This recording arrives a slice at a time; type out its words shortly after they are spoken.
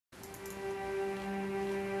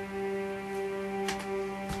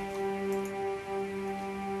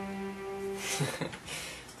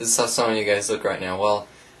This is how some of you guys look right now. Well,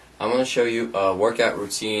 I'm going to show you a workout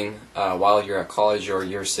routine while you're at college or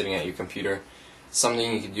you're sitting at your computer.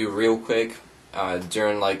 Something you can do real quick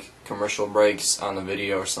during like commercial breaks on the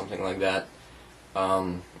video or something like that.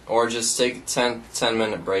 Or just take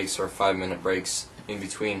 10-minute breaks or 5-minute breaks in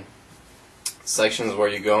between sections where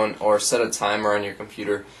you're going, or set a timer on your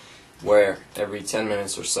computer where every 10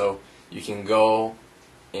 minutes or so you can go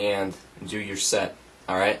and do your set.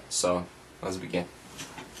 Alright, so let's begin.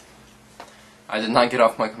 I did not get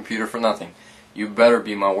off my computer for nothing. You better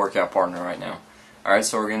be my workout partner right now. Alright,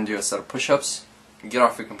 so we're going to do a set of push-ups. Get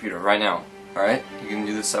off your computer right now. Alright, you're going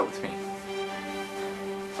to do this set with me.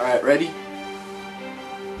 Alright, ready?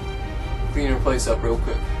 Clean your place up real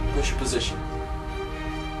quick. Push your position.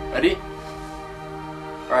 Ready?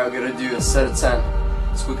 Alright, we're going to do a set of 10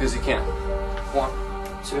 as quick as you can. 1,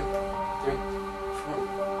 2, 3, 4,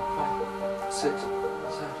 5, 6,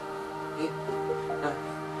 7, 8, 9,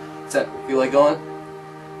 10. Feel like going?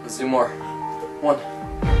 Let's do more. 1, 2,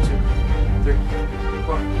 3,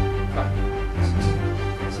 4, 5,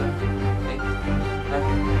 6, 7, 8,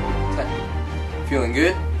 9, 10. Feeling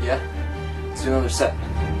good? Yeah? Let's do another set.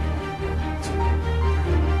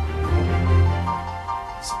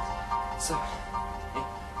 7, 8,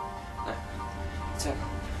 9, 10.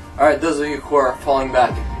 Alright, those of you who are falling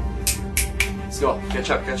back, let's go.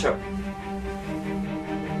 Catch up, catch up.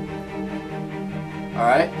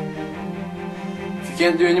 Alright? If you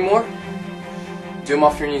can't do any more, do them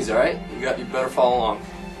off your knees, alright? You better follow along.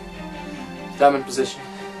 Diamond position.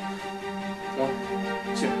 1,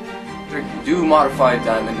 2, 3. Do modified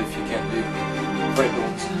diamond if you can't do break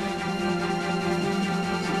ones.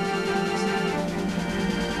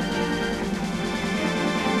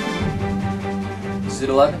 Is it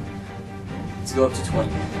 11? Let's go up to 20.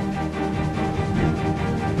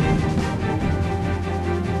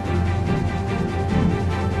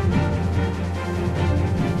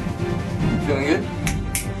 Feeling good?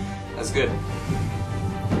 That's good.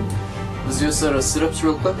 Let's do a set of sit-ups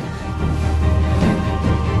real quick.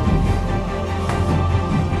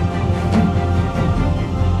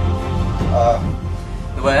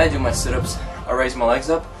 The way I do my sit-ups, I raise my legs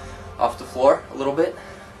up off the floor a little bit,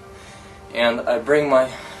 and I bring my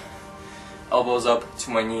elbows up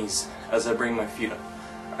to my knees as I bring my feet up.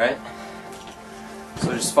 Alright?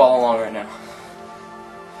 So just follow along right now.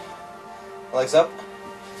 Legs up.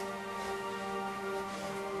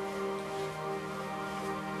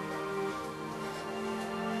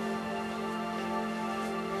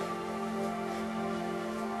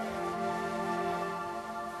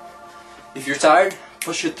 If you're tired,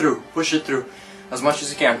 push it through as much as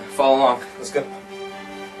you can. Follow along. Let's go.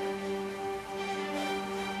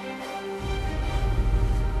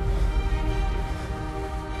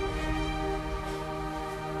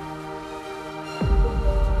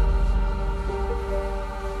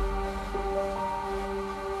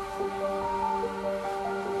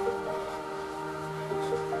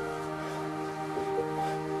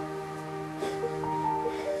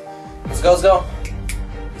 Let's go, let's go.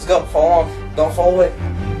 Let's go, follow on. Don't fall away.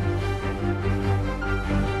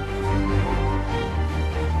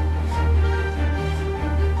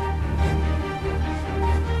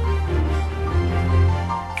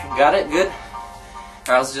 Got it? Good? Alright,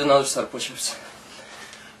 let's do another set of push-ups.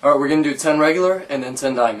 Alright, we're going to do 10 regular and then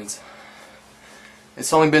 10 diamonds.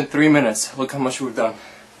 It's only been 3 minutes. Look how much we've done.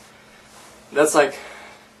 That's like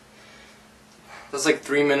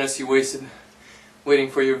 3 minutes you wasted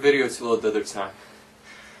waiting for your video to load the other time.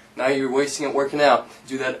 Now you're wasting it working out.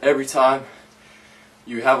 Do that every time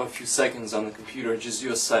you have a few seconds on the computer. Just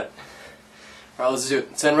do a set. Alright, let's do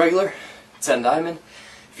it. 10 regular, 10 diamond.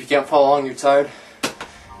 If you can't follow along, you're tired,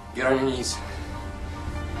 get on your knees.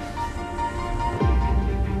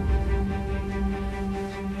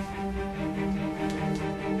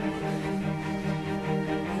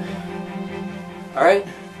 Alright,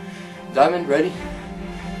 diamond, ready?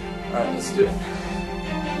 Alright, let's do it.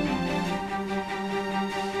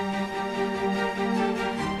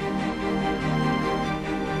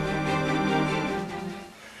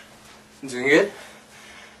 Doing good?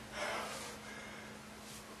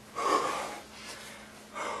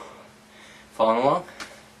 Following along?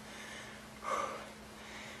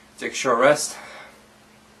 Take a short rest.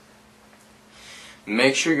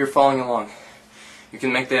 Make sure you're following along. You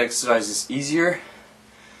can make the exercises easier.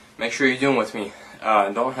 Make sure you're doing with me.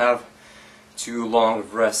 Don't have too long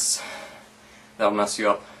of rests. That'll mess you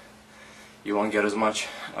up. You won't get as much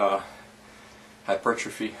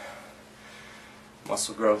hypertrophy,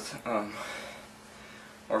 muscle growth,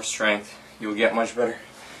 or strength. You'll get much better.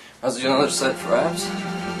 Let's do another set for abs.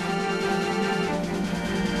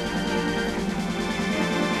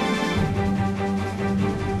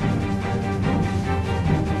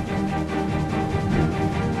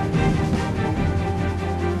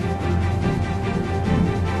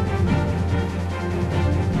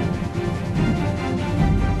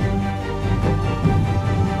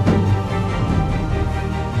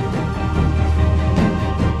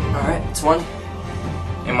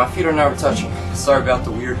 my feet are never touching. Sorry about the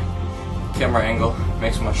weird camera angle.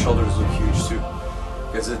 Makes my shoulders look huge too.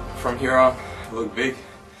 Because from here on, I look big.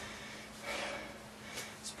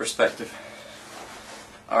 It's perspective.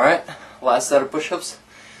 Alright, last set of push-ups.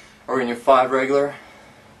 We're going to do 5 regular.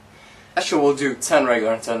 Actually, we'll do 10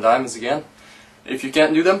 regular and 10 diamonds again. If you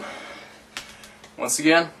can't do them, once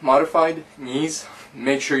again, modified knees,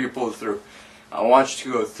 make sure you pull it through. I want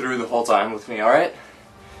you to go through the whole time with me, alright?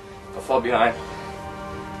 I'll fall behind.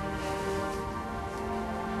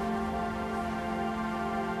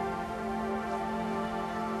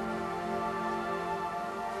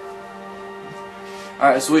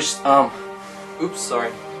 Alright, switch, oops,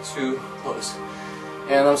 sorry, too close.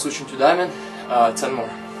 And I'm switching to diamond, 10 more.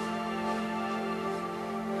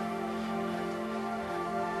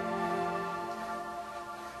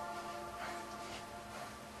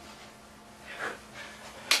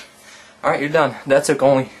 Alright, you're done. That took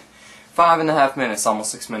only 5.5 minutes, almost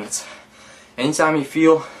 6 minutes. Anytime you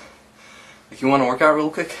feel like you want to work out real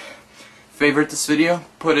quick, favorite this video,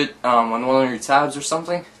 put it on one of your tabs or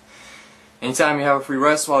something. Anytime you have a free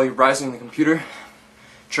rest while you're browsing the computer,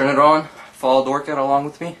 turn it on, follow the workout along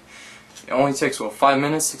with me. It only takes, what, 5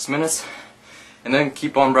 minutes, 6 minutes, and then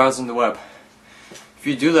keep on browsing the web. If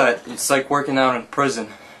you do that, it's like working out in prison.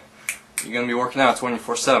 You're going to be working out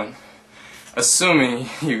 24/7. Assuming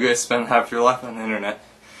you guys spend half your life on the internet.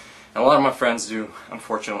 And a lot of my friends do,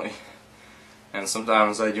 unfortunately. And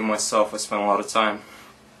sometimes I do myself. I spend a lot of time.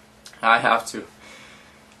 I have to.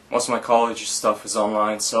 Most of my college stuff is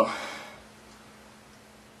online, so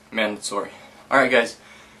mandatory. Alright guys,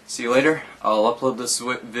 see you later. I'll upload this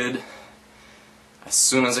vid as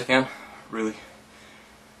soon as I can. Really.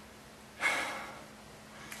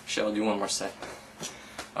 Shall I do one more set?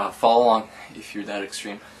 Follow along if you're that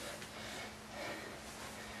extreme.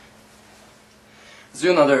 Let's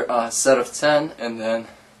do another set of 10, and then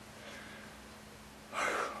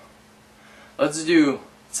let's do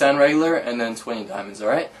 10 regular and then 20 diamonds,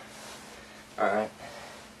 alright? Alright.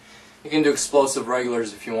 You can do explosive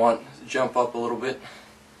regulars if you want. Jump up a little bit.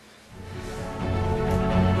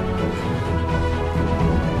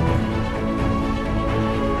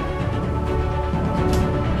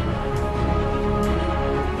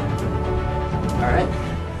 Alright.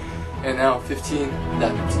 And now 15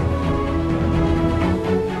 diamonds.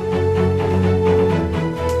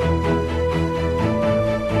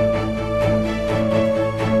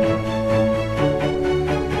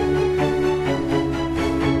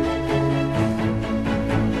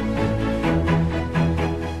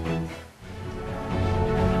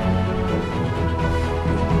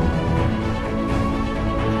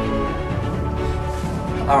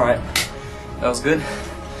 Alright, that was good.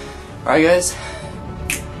 Alright guys,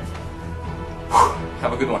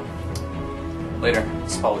 have a good one. Later,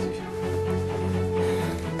 apologies.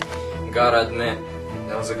 Gotta admit,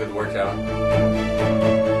 that was a good workout.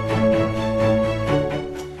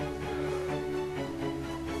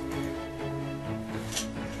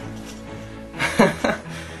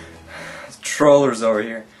 Trollers over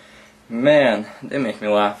here. Man, they make me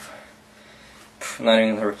laugh. Not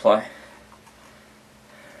even gonna reply.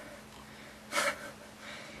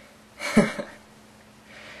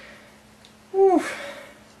 Whew.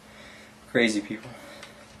 Crazy people.